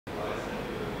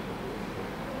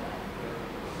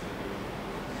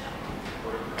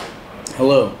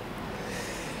Hello.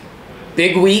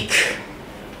 Big week.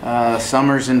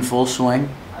 Summer's in full swing.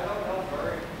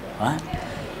 What?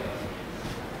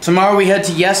 Tomorrow we head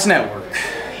to Yes Network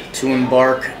to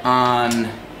embark on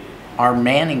our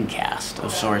Manning cast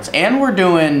of sorts, and we're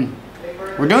doing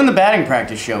the batting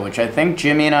practice show, which I think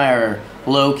Jimmy and I are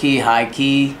low key, high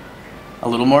key, a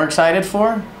little more excited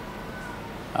for.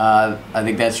 I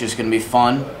think that's just gonna be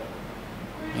fun.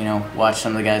 You know, watch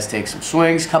some of the guys take some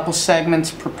swings, couple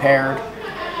segments prepared.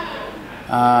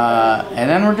 And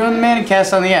then we're doing the Manning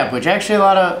cast on the app, which actually a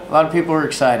lot of people are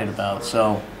excited about.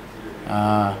 So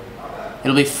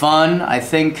it'll be fun. I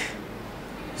think,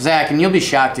 Zach, and you'll be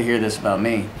shocked to hear this about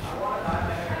me.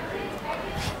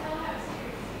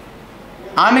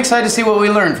 I'm excited to see what we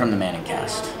learn from the Manning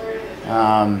cast.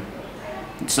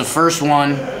 It's the first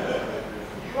one.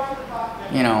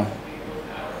 You know,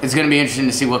 it's going to be interesting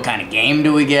to see what kind of game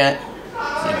do we get.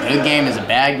 Is it a good game? Is it a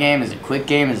bad game? Is it a quick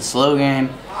game? Is it a slow game?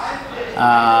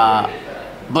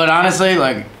 But honestly,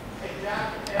 like,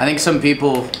 I think some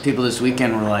people this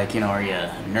weekend were like, you know, are you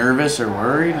nervous or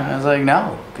worried? And I was like,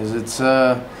 no, because it's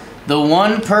the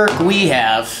one perk we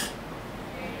have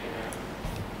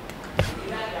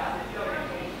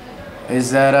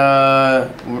is that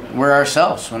we're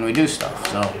ourselves when we do stuff.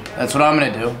 So that's what I'm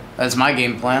gonna do. That's my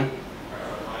game plan.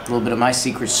 A little bit of my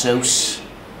secret sauce.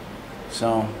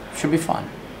 So should be fun.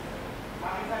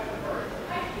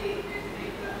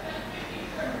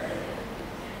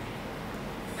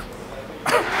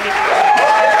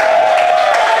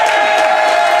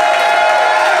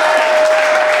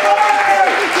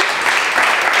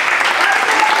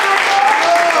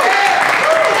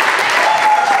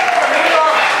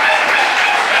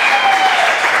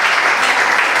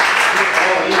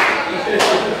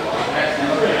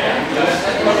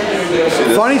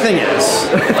 Funny thing is,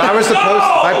 if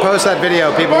I post that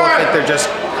video, people will think they're just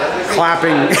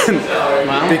clapping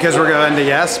because we're going to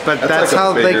Yes, but that's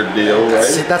how they. Deal,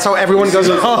 right? That's how everyone goes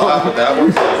home.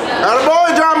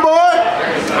 Attaboy, Jomboy!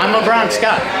 I'm a Bronx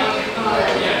guy.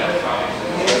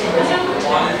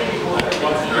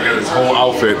 Look at his whole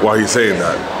outfit while he's saying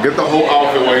that. Get the whole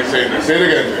outfit while he's saying that. Say it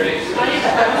again, Jay.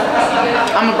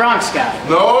 I'm a Bronx guy.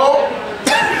 No!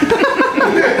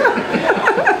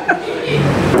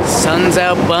 Sun's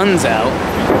out, buns out.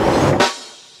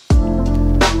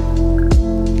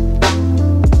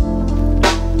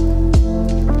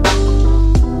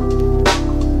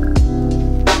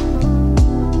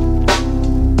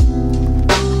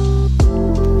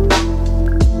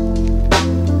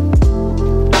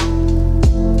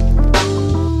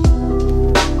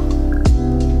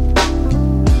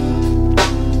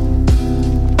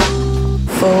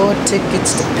 Four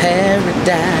tickets to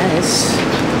paradise.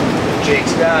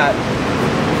 Jake's got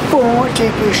 4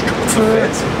 tickets to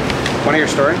paradise. Want to hear a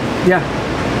story? Yeah.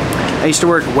 I used to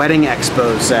work wedding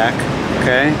expos, Zach.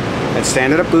 Okay? I'd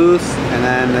stand at a booth, and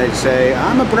then they'd say,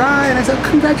 I'm a bride. And I'd say,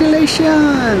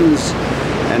 congratulations.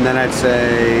 And then I'd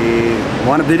say,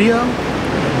 want a video?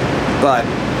 But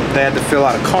they had to fill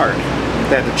out a card.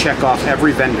 They had to check off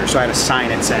every vendor, so I had to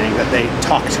sign it saying that they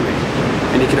talked to me.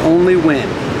 And you could only win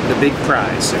the big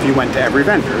prize if you went to every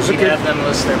vendor. You'd have them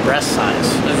list their breast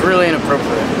size. It's really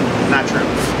inappropriate. Not true.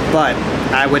 But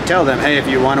I would tell them, hey, if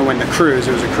you want to win the cruise,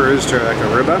 it was a cruise to like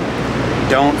Aruba,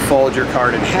 don't fold your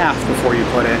card in half before you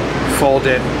put it. Fold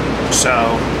it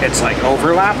so it's like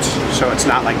overlapped, so it's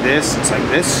not like this, it's like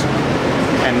this,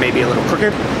 and maybe a little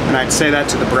crooked. And I'd say that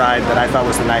to the bride that I thought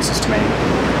was the nicest to me.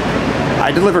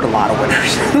 I delivered a lot of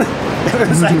winners. It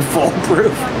was like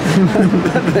foolproof.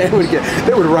 they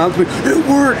would run through, it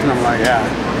worked! And I'm like, yeah.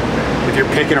 If you're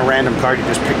picking a random card, you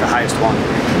just pick the highest one.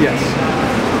 Yes.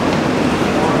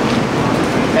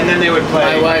 And then they would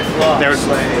play. My wife lost. They would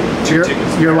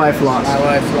play Your wife lost. My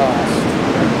wife lost.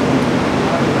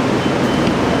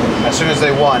 As soon as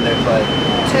they won, they'd play.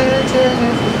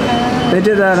 They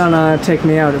did that on Take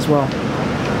Me Out as well.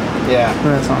 Yeah.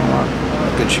 That song a lot.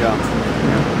 Good show.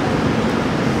 Yeah.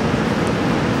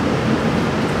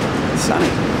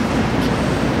 Sunny.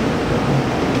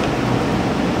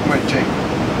 Wait, Jake.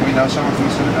 Do we know someone from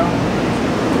the Citadel?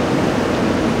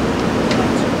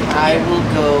 I will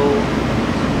go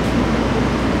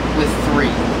with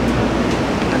 3.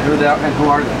 And who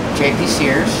are they? JP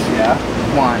Sears. Yeah.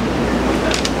 1.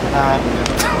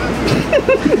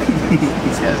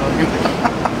 These guys all good.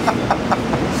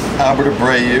 Albert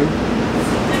Abreu.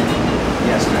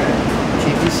 Yesterday.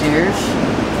 JP Sears.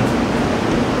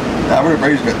 Albert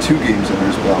Abreu's got 2 games under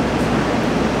his belt.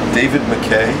 David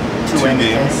McKay, 2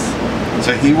 games.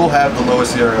 So he will have the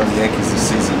lowest ERA on the Yankees this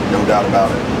season, no doubt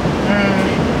about it.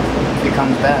 If he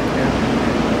comes back,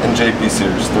 yeah. And JP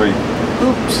Sears, 3.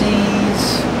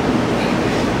 Oopsies.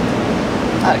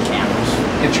 Out of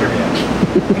cameras. In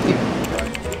trivia.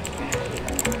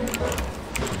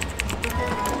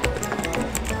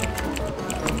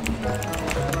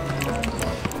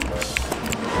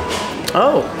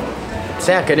 Oh,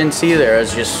 Zach, I didn't see you there. I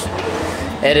was just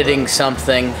editing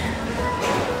something.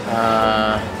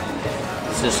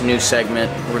 It's this new segment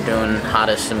we're doing,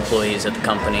 hottest employees at the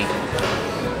company.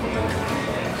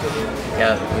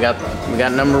 Yeah, we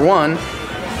got number one.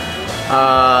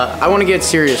 I want to get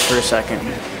serious for a second.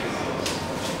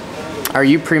 Are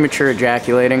you premature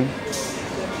ejaculating?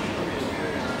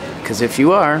 Because if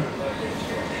you are,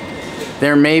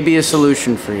 there may be a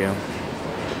solution for you.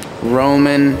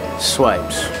 Roman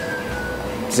swipes.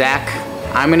 Zach,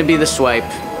 I'm gonna be the swipe,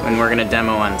 and we're gonna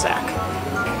demo on Zach.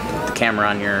 Put the camera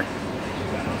on your.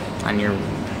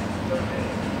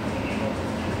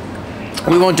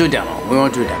 We won't do a demo. We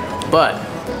won't do a demo. But,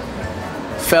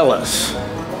 fellas,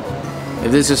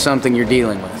 if this is something you're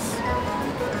dealing with,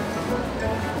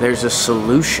 there's a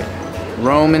solution.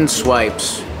 Roman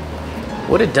swipes.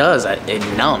 What it does, it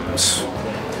numbs.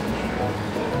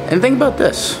 And think about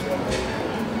this.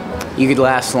 You could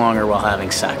last longer while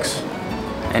having sex.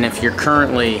 And if you're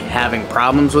currently having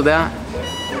problems with that,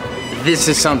 this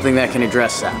is something that can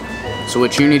address that. So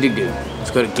what you need to do is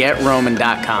go to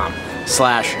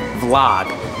GetRoman.com/vlog.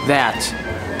 That's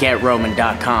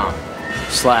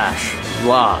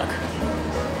GetRoman.com/vlog.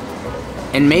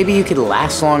 And maybe you could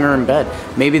last longer in bed.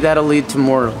 Maybe that'll lead to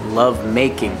more love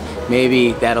making.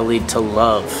 Maybe that'll lead to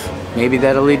love. Maybe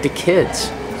that'll lead to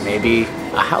kids. Maybe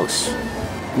a house.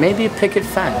 Maybe a picket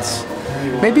fence.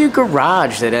 Maybe a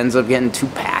garage that ends up getting too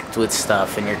packed with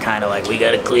stuff and you're kind of like, we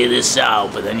gotta clear this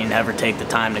out, but then you never take the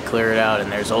time to clear it out,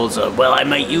 and there's also, well, I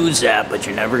might use that, but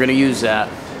you're never gonna use that.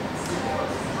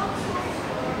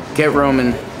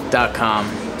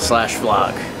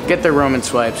 GetRoman.com/vlog. Get their Roman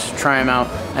swipes, try them out.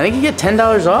 I think you get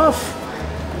 $10 off,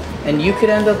 and you could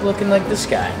end up looking like this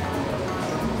guy.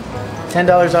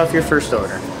 $10 off your first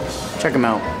order. Check them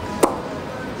out.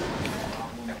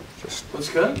 What's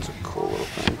good? It's a cool little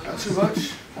thing. Not too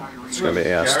much. It's gonna be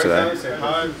asked today.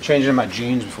 Changing my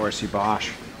jeans before I see Bosch.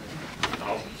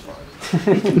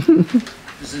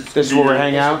 This This is where we're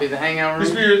hanging out? Be the hangout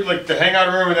This room. will be like the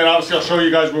hangout room, and then obviously I'll show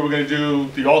you guys where we're gonna do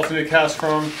the alternate cast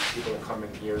from. People come in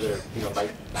here, they're, you know,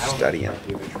 like, Studying.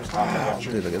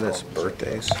 Dude, look at this.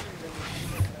 Birthdays.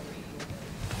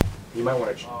 you might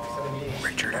want to.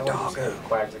 Richard a dog.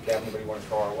 Quags at cabin, but you want to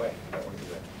throw our way. You might want to do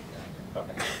that.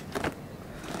 Okay.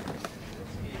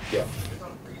 Yeah.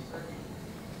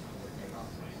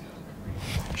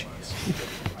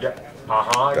 Yeah.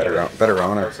 Uh-huh. Better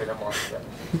owner. Say no more. Yeah.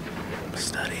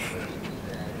 Studying.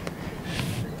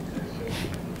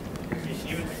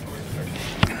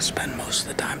 I'm gonna spend most of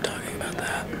the time talking about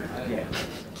that. Yeah.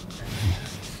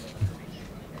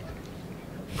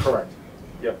 Correct.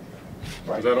 Yep.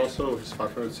 Is that also his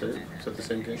 500 save? Is that the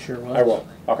same game? Sure was. I will.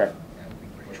 Okay.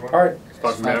 Which one? All right.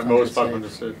 500, most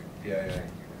 500 save. Yeah.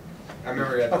 I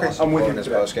remember he had Okay, I'm with you in his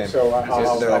for that. post game. So,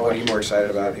 They're like, "What are you more excited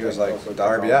about?" He was like, "The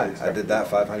RBI. I did that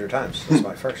 500 times. That's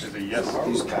my first." Yes.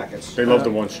 These packets. They love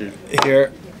the one sheet.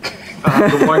 Here.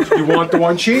 the one, you want the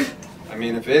one sheet? I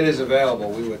mean, if it is available,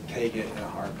 we would take it in a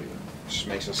heartbeat. Just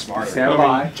makes us smarter. Stand I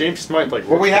by. mean, James Smith like.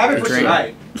 Well, we have it for Drink.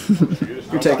 tonight.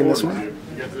 You're taking this one?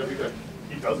 He gets it every day.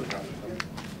 He doesn't have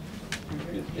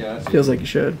it. Yeah. That's Feels like you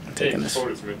should. Taking this.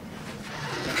 Forward to me.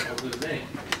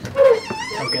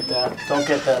 Don't get that. Don't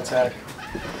get that, Zach.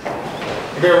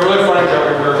 It'd be a really funny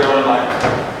joke if we were going like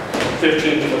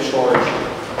 15 foot storage.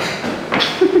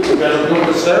 You guys are doing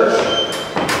the stairs?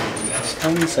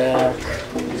 Come, Zach.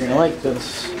 You're gonna like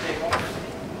this.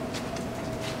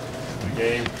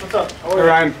 Game. What's up? Hey,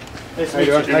 Ryan. Nice How you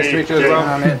doing? Nice to meet you as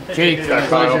well. Jake, Yeah,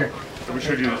 pleasure. So we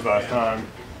should do this last time.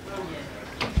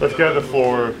 Let's get on the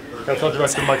floor. I told you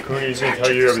about the Mike Cooney. He's going to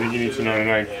tell you everything you need to know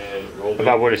tonight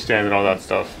about where to stand and all that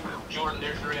stuff. Jordan,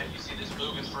 there's your end. You see this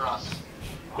move is for us.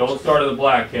 Don't start at the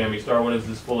black, Cammy. Start when it's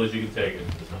as full as you can take it.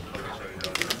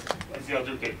 See, I'll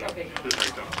do takedown.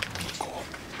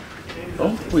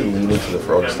 Don't we lean into the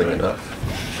frogs thing enough?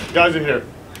 Guys are here.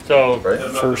 So, Right?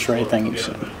 First rate thing you've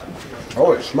seen.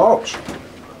 Oh, it smokes.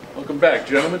 Welcome back,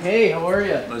 gentlemen. Hey, how are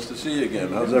you? Nice to see you again.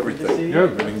 How's everything?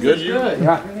 Good. Everything good? Good.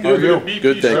 Yeah.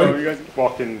 Good, thank So you. you guys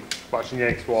watching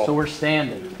Yanks wall. So we're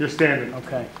standing. You're standing.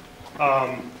 Okay.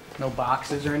 So No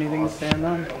boxes or anything to stand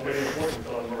on?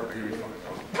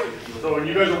 when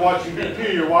you guys are watching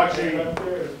BP, you're watching.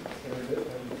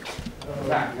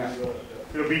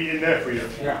 It'll be in there for you.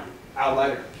 Yeah.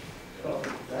 Outlighter.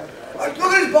 Like,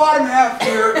 look at his bottom half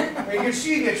here, and you can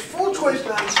see he gets full twist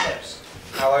on steps.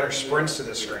 Outlighter sprints to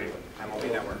the screen.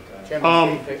 MLB Network.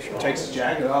 Um, Takes his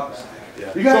jacket off.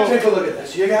 You gotta take a look at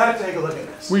this. You gotta take a look at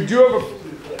this. We do have a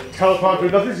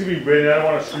teleprompter. Nothing's gonna be written. I don't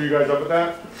want to screw you guys up with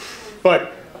that.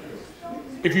 But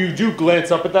if you do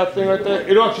glance up at that thing right there,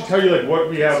 it'll actually tell you like what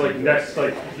we have like next.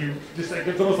 Like if you just like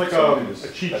it's almost like a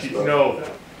cheat sheet. No.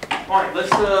 All right, let's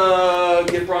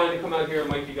get Brian to come out here and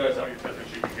mic you guys up.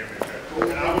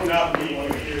 And I will not be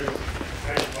one here.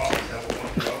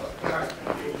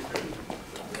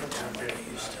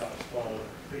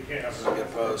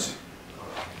 Good pose.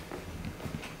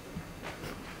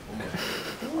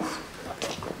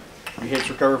 You hitch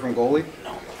recover from goalie?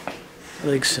 No.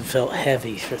 Legs have felt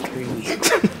heavy for 3 weeks.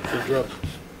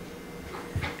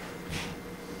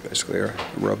 Basically a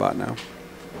robot now.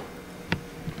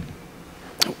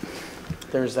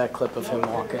 There's that clip of him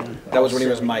walking. That was when he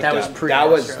was mic'd that up. Was that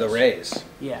was the Rays.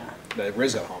 Yeah. The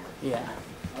Rizzo homer. Yeah.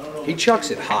 He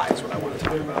chucks it high is what I want to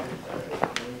talk about.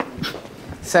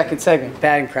 Second segment,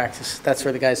 batting practice. That's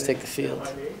where the guys take the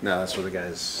field. No, that's where the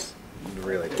guys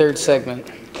really... Third segment,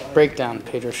 breakdown,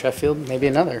 Pedro Sheffield, maybe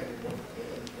another.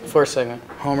 Fourth segment,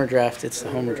 homer draft. It's the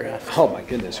homer draft. Oh my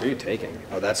goodness, who are you taking?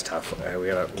 Oh, that's tough.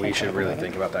 We should really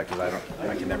think about that because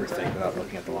I can never think without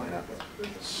looking at the lineup.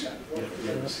 Strap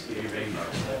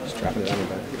it on your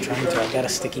back. I'm trying to. I got a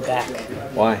sticky back.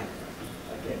 Why?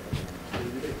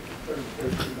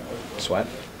 Sweat?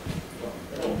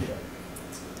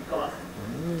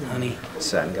 Honey.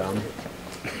 Satin gum.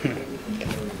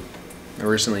 I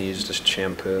recently used this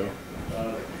shampoo.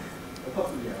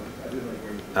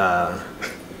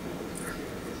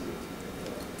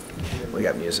 We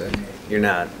got music. You're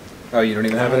not. Oh, you don't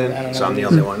even have it in? So I'm the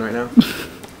only one right now?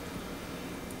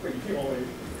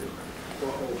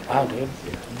 Wow, dude.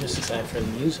 I'm just excited for the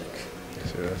music.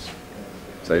 See this?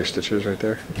 Is that your stitches right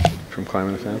there? From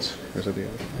climbing the fence? Or is it the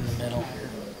other? In the middle.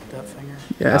 That finger.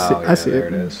 Yeah, I see there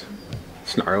it. It is.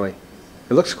 It's gnarly.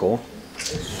 It looks cool.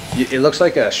 It looks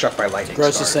like a struck by lightning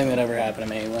Grossest star. thing that ever happened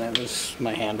to me when it was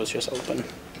my hand was just open.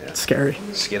 It's scary.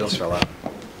 Skittles fell out.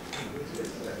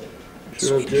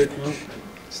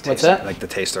 What's that? Like the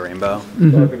taste of rainbow.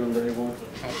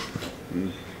 Mm-hmm.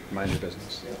 Mind your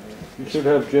business. You should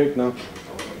have Jake now.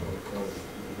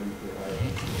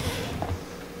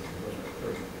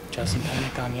 Justin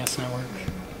Panic on Yes Network.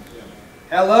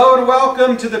 Hello and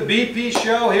welcome to the BP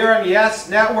show here on Yes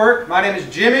Network. My name is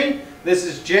Jimmy. This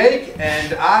is Jake,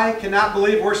 and I cannot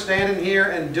believe we're standing here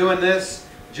and doing this.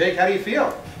 Jake, how do you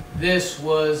feel? This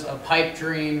was a pipe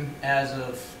dream as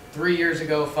of 3 years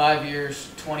ago, 5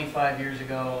 years, 25 years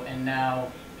ago, and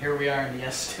now here we are in the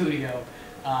Yes studio.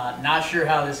 Not sure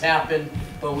how this happened,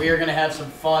 but we are going to have some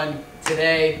fun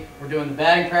today. We're doing the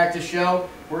batting practice show.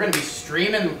 We're going to be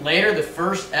streaming later the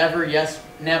first ever Yes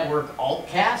Network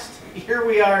Altcast. Here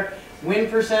we are, win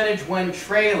percentage when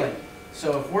trailing.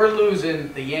 So if we're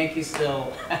losing, the Yankees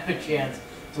still have a chance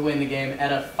to win the game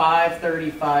at a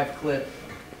 535 clip.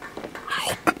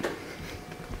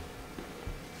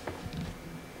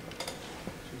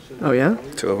 Oh yeah?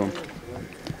 2 of them.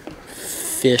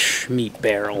 Fish meat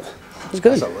barrel. It's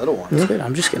good. That's a little one. It's good.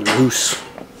 I'm just getting loose.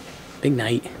 Big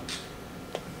night.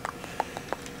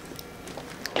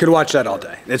 Could watch that all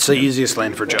day. It's the easiest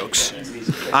lane for jokes.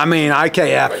 I mean,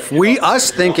 IKF.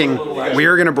 Us thinking we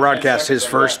were going to broadcast his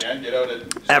first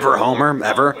ever homer,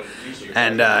 ever,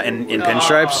 and in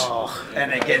pinstripes.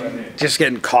 And it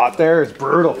getting caught there is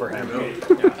brutal for him.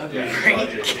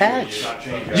 Great catch.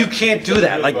 You can't do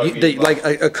that. Like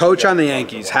a coach on the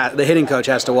Yankees, the hitting coach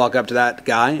has to walk up to that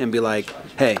guy and be like,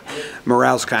 "Hey,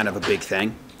 morale's kind of a big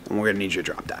thing, and we're gonna need you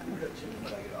to drop that."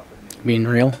 Being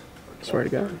real. Swear to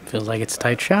God. Feels like it's a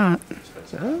tight shot.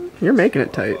 You're making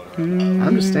it tight.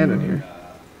 I'm just standing here.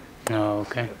 Oh,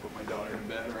 okay.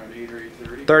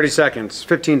 30 seconds,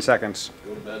 15 seconds.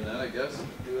 Go to bed now, I guess.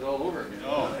 Do it all over again.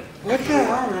 What the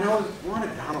hell, man? I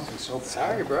wanted Donaldson so bad.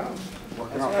 Sorry, bro.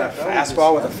 Working off that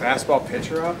fastball with a fastball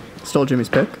pitcher up. Stole Jimmy's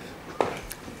pick.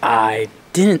 I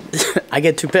didn't. I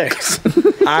get 2 picks.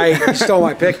 I stole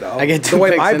my pick, though. I get 2 the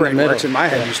way picks my in the brain middle. works in my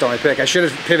head, you stole my pick. I should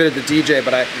have pivoted to DJ,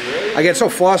 but I get so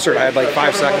flustered. I had like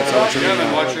 5 seconds. So what you mean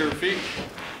now? Watch your feet.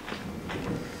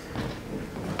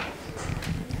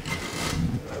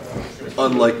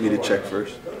 Unlike me to check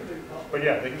first. But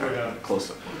yeah, they can go down.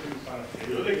 Close up.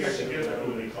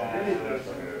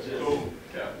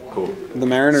 Cool. The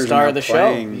Mariners Star are of the show.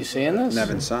 playing You seeing this?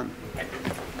 Nevin's son.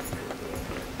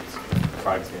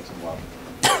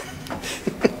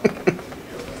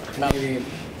 Maybe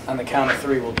on the count of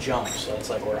 3 we'll jump, so it's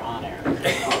like we're on air.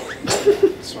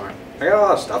 Smart. I got a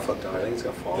lot of stuff hooked up. I think it's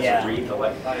gonna fall. Yeah.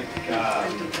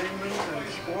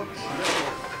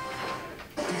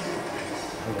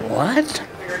 What?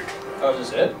 Oh, is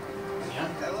this it?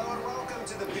 Hello and welcome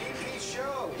to the BP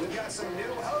show. We've got some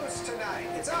new hosts tonight.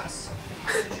 It's us.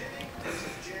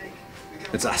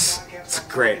 It's us. It's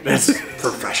great. It's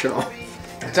professional.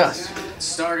 It's us.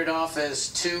 Started off as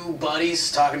two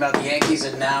buddies talking about the Yankees,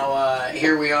 and now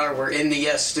here we are. We're in the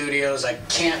Yes Studios. I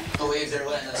can't believe they're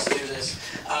letting us do this.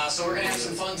 So we're going to have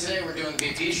some fun today. We're doing the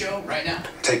BP show right now.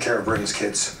 Take care of Britain's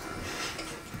kids.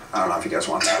 I don't know if you guys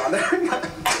want that on there.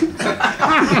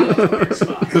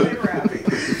 They were happy.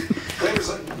 They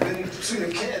were been between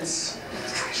the kids.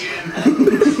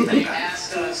 Jim, they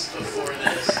asked us before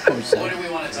this, what do we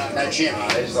want to talk about? Jimmy,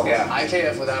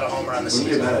 IKF without a homer on the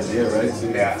season. That idea, right?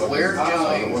 Yeah. We're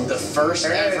doing the first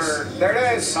ever There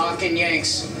it is. Talking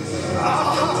Yanks. Is it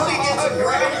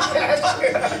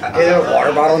a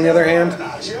water bottle in the other hand?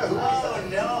 Oh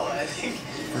no, I think.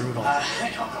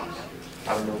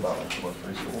 I don't know about much more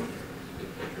preschool.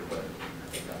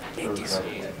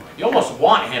 You almost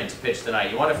want him to pitch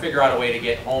tonight. You want to figure out a way to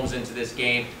get Holmes into this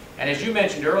game. And as you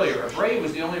mentioned earlier, Bray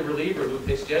was the only reliever who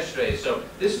pitched yesterday. So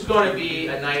this is going to be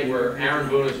a night where Aaron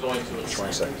Boone is going to...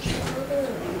 20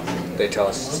 seconds. They tell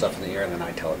us stuff in the ear and then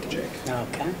I tell it to Jake.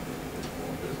 Okay.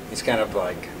 He's kind of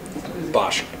like,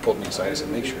 Bosch pulled me aside and said,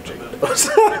 make sure Jake knows.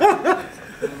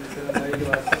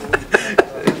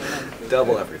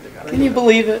 Double everything. Can you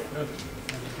believe it?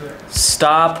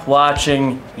 Stop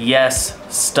watching Yes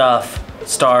Stuff.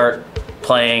 Start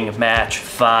playing Match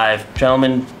 5.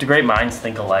 Gentlemen, do great minds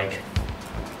think alike?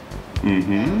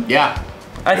 Mm-hmm. Yeah.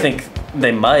 I think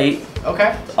they might.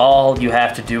 Okay. All you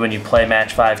have to do when you play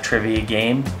Match 5 trivia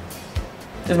game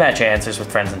is match answers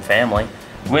with friends and family.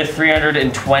 With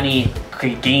 320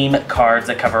 game cards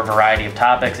that cover a variety of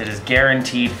topics, it is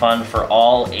guaranteed fun for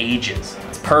all ages.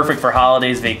 It's perfect for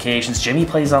holidays, vacations. Jimmy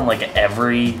plays on like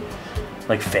every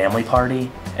family party.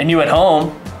 And you at home,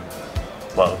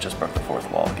 whoa, just broke the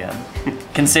fourth wall again,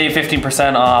 can save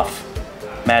 15% off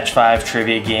Match 5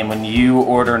 trivia game when you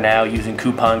order now using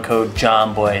coupon code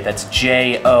JOMBOY. That's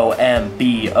JOMBOY.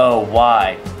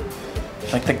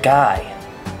 Like the guy.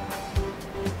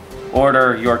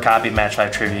 Order your copy of Match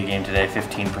 5 trivia game today,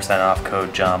 15% off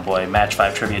code JOMBOY.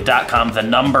 Match5trivia.com, the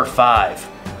number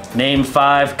 5. Name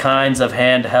 5 kinds of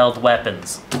handheld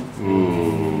weapons.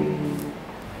 Ooh.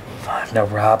 5. Now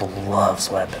Rob loves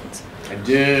weapons. I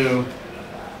do.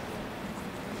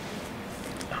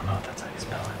 I don't know if that's how you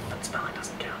spell it, but spelling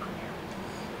doesn't count on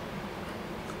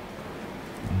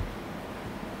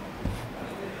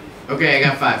here. Okay, I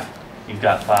got 5. You've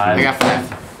got 5. I got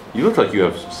 5. You look like you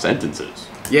have sentences.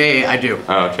 Yeah, I do.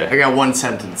 Oh, okay. I got one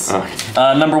sentence. Okay.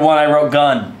 Number 1, I wrote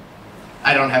gun.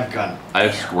 I don't have gun. I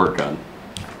have squirt gun.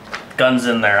 Gun's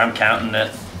in there, I'm counting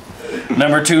it.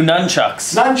 Number 2,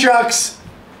 nunchucks. Nunchucks!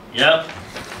 Yep.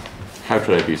 How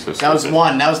could I be so stupid? That was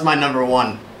 1. That was my number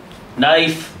 1.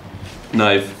 Knife.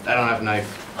 Knife. I don't have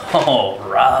knife. Oh,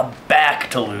 Rob, back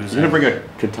to losing. You're gonna bring a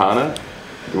katana?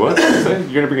 What?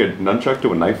 You're gonna bring a nunchuck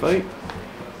to a knife fight?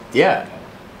 Yeah.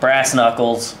 Brass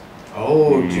knuckles.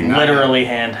 Oh, do not. Literally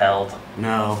handheld.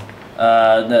 No.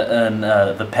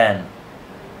 The pen.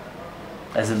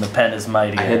 As in the pen is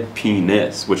mighty. I had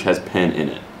penis, which has pen in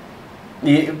it.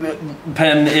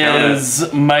 Pen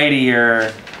is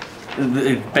mightier.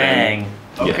 Bang.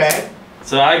 Okay. Yes.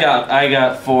 So I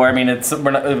got 4. I mean,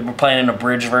 we're playing in a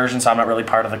bridge version, so I'm not really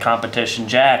part of the competition.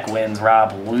 Jack wins,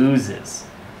 Rob loses.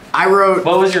 I wrote...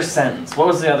 What was your sentence? What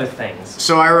was the other things?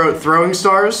 So I wrote throwing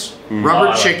stars, rubber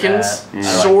I like chickens, that.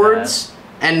 swords,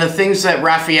 and the things that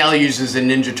Raphael uses in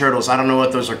Ninja Turtles. I don't know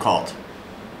what those are called.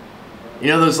 You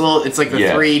know those little... It's like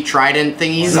the 3 trident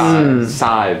thingies?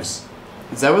 Scythes.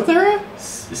 Is that what they're?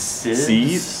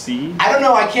 Seeds? I don't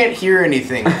know. I can't hear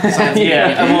anything.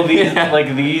 Yeah, well,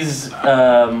 these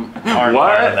aren't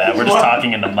part of that. We're just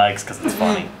talking into mics because it's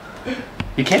funny.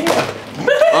 You can't.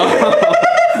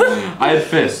 I had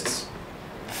fists.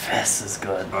 Fists is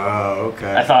good. Oh,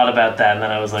 okay. I thought about that, and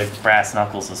then I was like, brass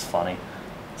knuckles is funny.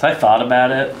 So I thought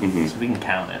about it, so we can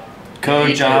count it.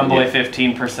 Code JOMBOY,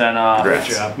 15% off. Great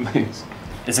job. Thanks.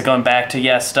 Is it going back to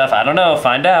Yes Stuff? I don't know.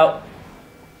 Find out.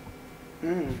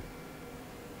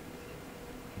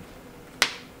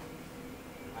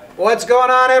 What's going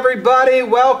on, everybody?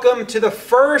 Welcome to the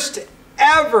first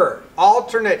ever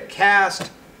alternate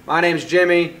cast. My name's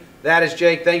Jimmy. That is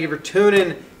Jake. Thank you for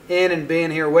tuning in and being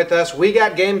here with us. We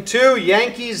got game 2,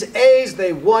 Yankees A's.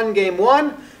 They won game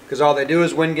 1 because all they do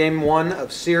is win game 1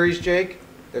 of series, Jake.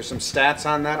 There's some stats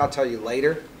on that. I'll tell you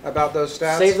later about those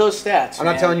stats. Save those stats. I'm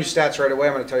not telling you stats right away.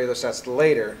 I'm going to tell you those stats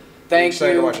later. Thank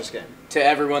excited you to watch this game. To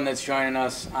everyone that's joining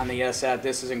us on the Yes app.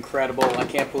 This is incredible. I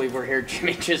can't believe we're here.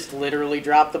 Jimmy just literally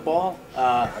dropped the ball.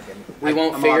 We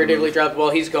won't figuratively drop the ball.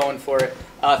 He's going for it.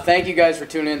 Thank you guys for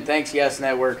tuning in. Thanks, Yes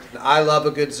Network. I love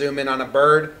a good zoom in on a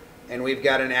bird, and we've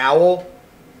got an owl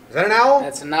Is that an owl?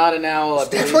 That's not an owl. It's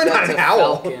definitely not an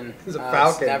owl. Falcon. It's a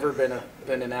falcon. It's never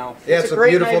been an owl. Yeah, it's a great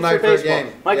beautiful night for a baseball.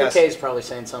 game. Michael Yes. Kay's probably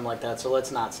saying something like that, so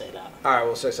let's not say that. All right,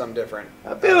 we'll say something different.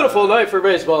 A beautiful night for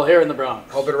baseball here in the Bronx.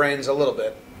 Hope it rains a little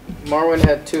bit. Marwin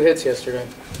had 2 hits yesterday.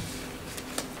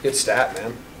 Good stat,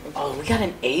 man. Oh, we got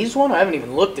an A's one? I haven't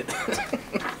even looked at that.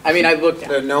 I mean, I looked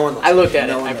at it. No one looks I looked at at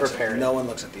it. it. No one I looks prepared at it. No one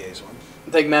looks at the A's one.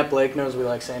 I think Matt Blake knows we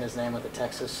like saying his name with a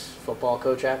Texas football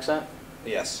coach accent.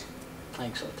 Yes. I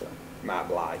think so, too. Matt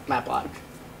Blythe. Matt Black.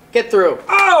 Get through.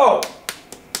 Oh!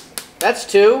 That's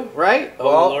 2, right?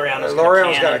 Well, Laureano's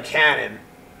got a cannon.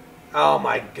 Oh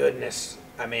my goodness.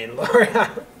 I mean,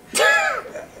 Laureano's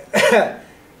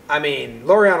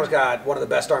got one of the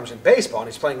best arms in baseball, and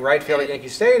he's playing right field at Yankee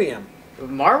Stadium.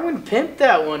 Marwin pimped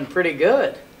that one pretty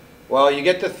good. Well, you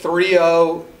get the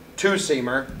 3-0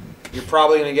 two-seamer. You're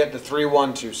probably going to get the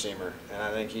 3-1 two-seamer, and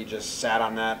I think he just sat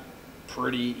on that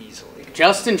pretty easily.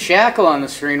 Justin Shackle on the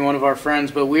screen, one of our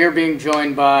friends, but we are being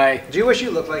joined by... Do you wish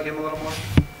you looked like him a little more?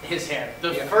 His hair.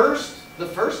 The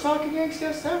first Talking Yanks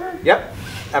guest ever? Yep,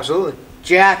 absolutely.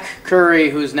 Jack Curry,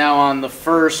 who's now on the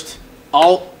first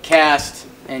alt cast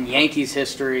in Yankees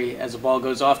history as the ball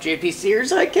goes off. JP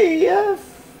Sears, IKF.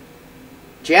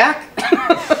 Jack,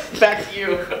 back to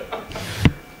you.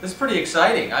 This is pretty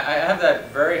exciting. I have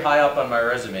that very high up on my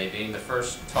resume, being the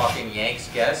first Talking Yanks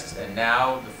guest, and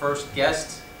now the first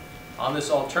guest on this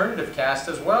alternative cast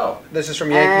as well. This is from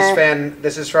Yankees fan.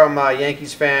 This is from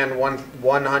Yankees fan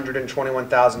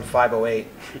 121,508.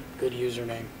 Good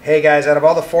username. Hey guys, out of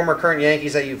all the former current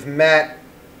Yankees that you've met,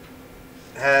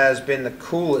 has been the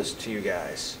coolest to you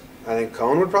guys? I think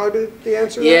Cone would probably be the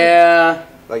answer. Yeah. Then.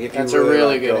 Like if that's you really a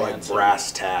really like, good go answer. Like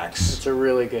brass tacks. It's a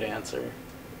really good answer.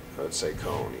 I would say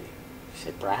Coney. You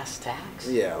said brass tacks?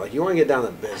 Yeah, like you want to get down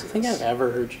to business. I think I've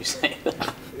ever heard you say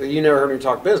that. You never heard me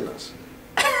talk business.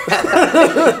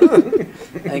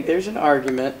 I think there's an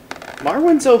argument.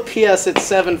 Marwin's OPS at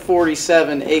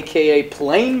 747, aka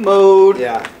plane mode.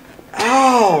 Yeah.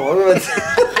 Oh,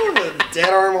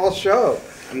 dead arm all show.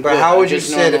 But how would you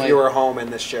sit if you were home in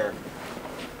this chair?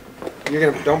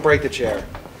 Don't break the chair.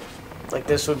 Like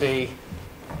this would be.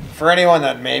 For anyone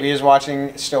that maybe is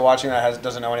still watching that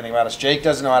doesn't know anything about us, Jake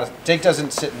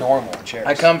doesn't sit normal in chairs.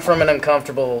 I come from an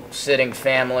uncomfortable sitting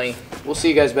family. We'll see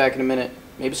you guys back in a minute.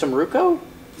 Maybe some Ruco?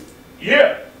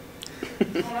 Yeah.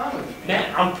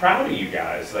 Man, I'm proud of you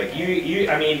guys. Like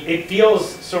I mean, it feels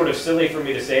sort of silly for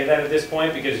me to say that at this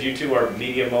point because you two are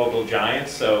media mogul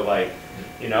giants. So like,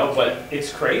 you know, but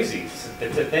it's crazy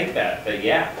to think that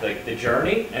yeah, like the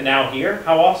journey and now here.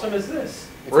 How awesome is this?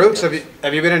 Roots, have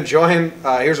you been enjoying?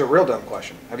 Here's a real dumb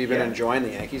question. Have you been enjoying the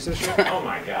Yankees this year? Oh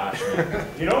my gosh! Man.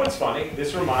 You know what's funny?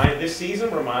 This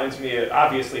season reminds me.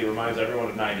 Obviously, it reminds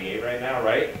everyone of '98 right now,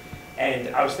 right?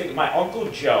 And I was thinking, my Uncle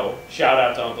Joe. Shout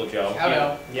out to Uncle Joe. Shout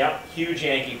out. Yep, huge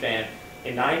Yankee fan.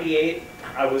 In '98,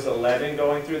 I was 11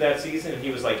 going through that season, and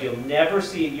he was like, "You'll never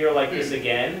see a year like this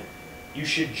again. You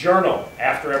should journal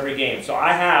after every game." So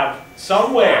I have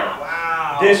somewhere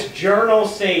this journal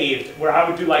saved where I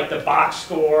would do like the box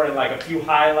score and like a few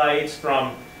highlights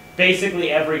from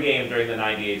basically every game during the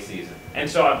 '98 season. And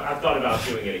so I've thought about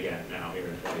doing it again now here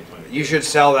in 2020. You should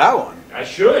sell that one. I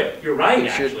should. You're right,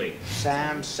 actually.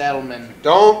 Sam Settleman.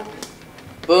 Don't.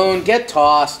 Boone, get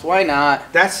tossed. Why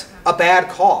not? That's a bad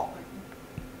call.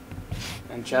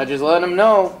 And Judge is letting him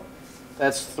know.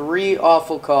 That's 3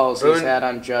 awful calls Boone. he's had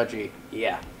on Judgy.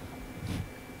 Yeah.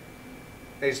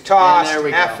 He's tossed, And there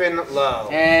we go. effing low.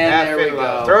 And there we Effing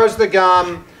low. go. Throws the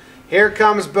gum. Here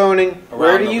comes Booning.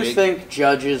 Where do you think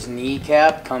Judge's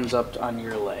kneecap comes up on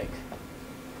your leg?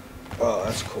 Oh,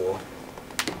 that's cool.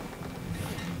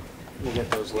 We'll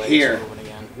get those legs Here. moving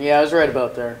again. Yeah, I was right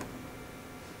about there.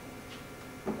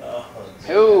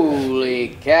 Holy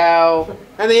cow.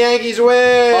 And the Yankees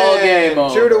win! Ball game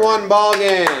over. 2-1 ball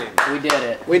game. We did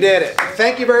it. We did it.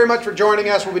 Thank you very much for joining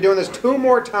us. We'll be doing this 2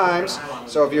 more times.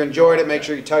 So if you enjoyed it, make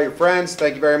sure you tell your friends.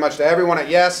 Thank you very much to everyone at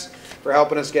Yes for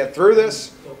helping us get through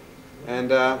this. And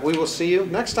we will see you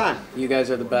next time. You guys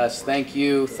are the best. Thank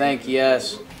you. Thank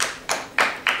Yes.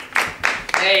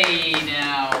 Hey,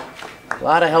 now. A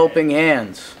lot of helping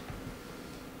hands.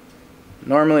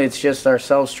 Normally it's just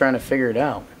ourselves trying to figure it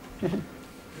out.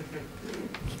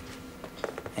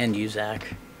 And you, Zach.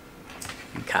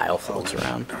 And Kyle floats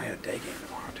around. I had a day game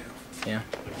tomorrow, too. Yeah.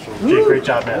 Jake, great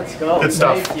job, man. Let's go. Good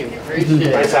stuff. Thank you. Appreciate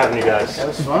it. Nice having you guys. That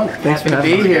was fun. Thanks for Happy to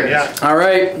having be me. here. Yeah. All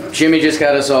right. Jimmy just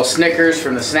got us all Snickers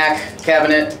from the snack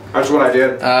cabinet. That's what I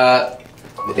did.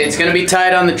 It's going to be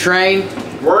tied on the train.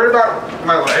 Worried about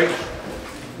my legs.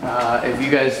 If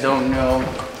you guys don't know.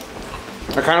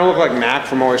 I kind of look like Mac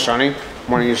from Always Sunny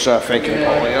when he's faking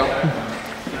polio.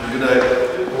 Good night.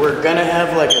 We're gonna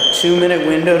have like a 2-minute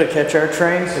window to catch our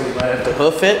train, so we might have to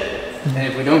hoof it. And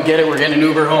if we don't get it, we're getting an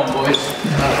Uber home, boys.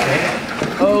 Okay.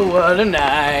 Oh, what a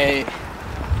night.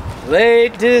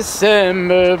 Late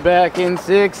December back in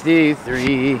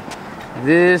 '63.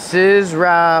 This is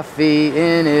Rafi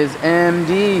in his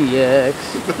MDX.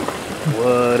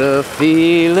 What a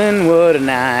feeling, what a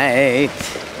night.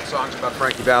 The song's about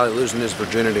Frankie Valli losing his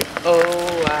virginity.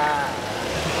 Oh, I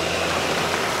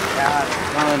got a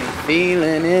funny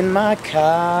feeling in my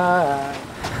car.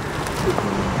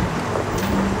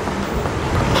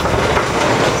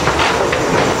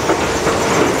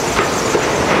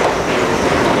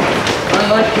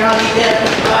 Unlike Johnny Depp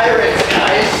and pirates,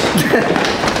 guys.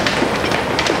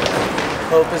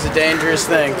 Hope is a dangerous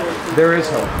thing. There is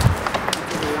hope.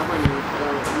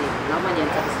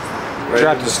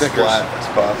 Drop the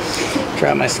Snickers.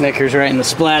 Dropped my Snickers right in the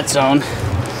splat zone.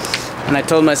 And I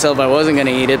told myself I wasn't going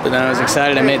to eat it, but then I was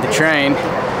excited I made the train.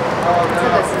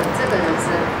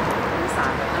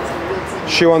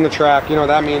 Shoe on the track, you know what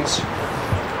that means.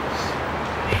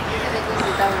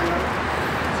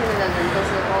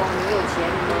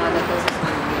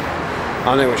 I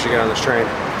don't think we should get on this train.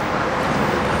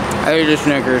 I ate the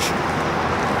Snickers.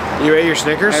 You ate your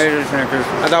Snickers? I ate the Snickers.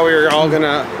 I thought we were all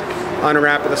gonna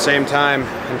unwrap at the same time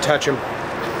and touch them.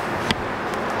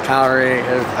 Calorie.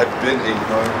 I've been eating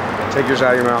mine. Take yours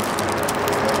out of your mouth.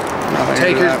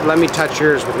 Take yours. Let me touch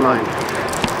yours with mine.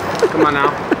 Come on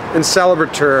now. In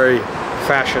celebratory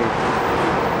fashion.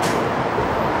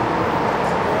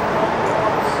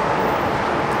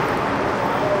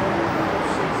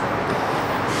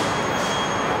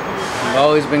 I've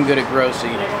always been good at gross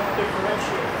eating.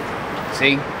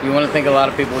 See, you want to think a lot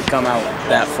of people would come out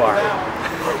that far,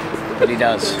 but he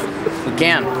does. He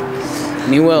can,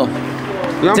 and he will.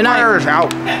 The umpire is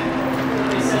out.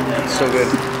 So good.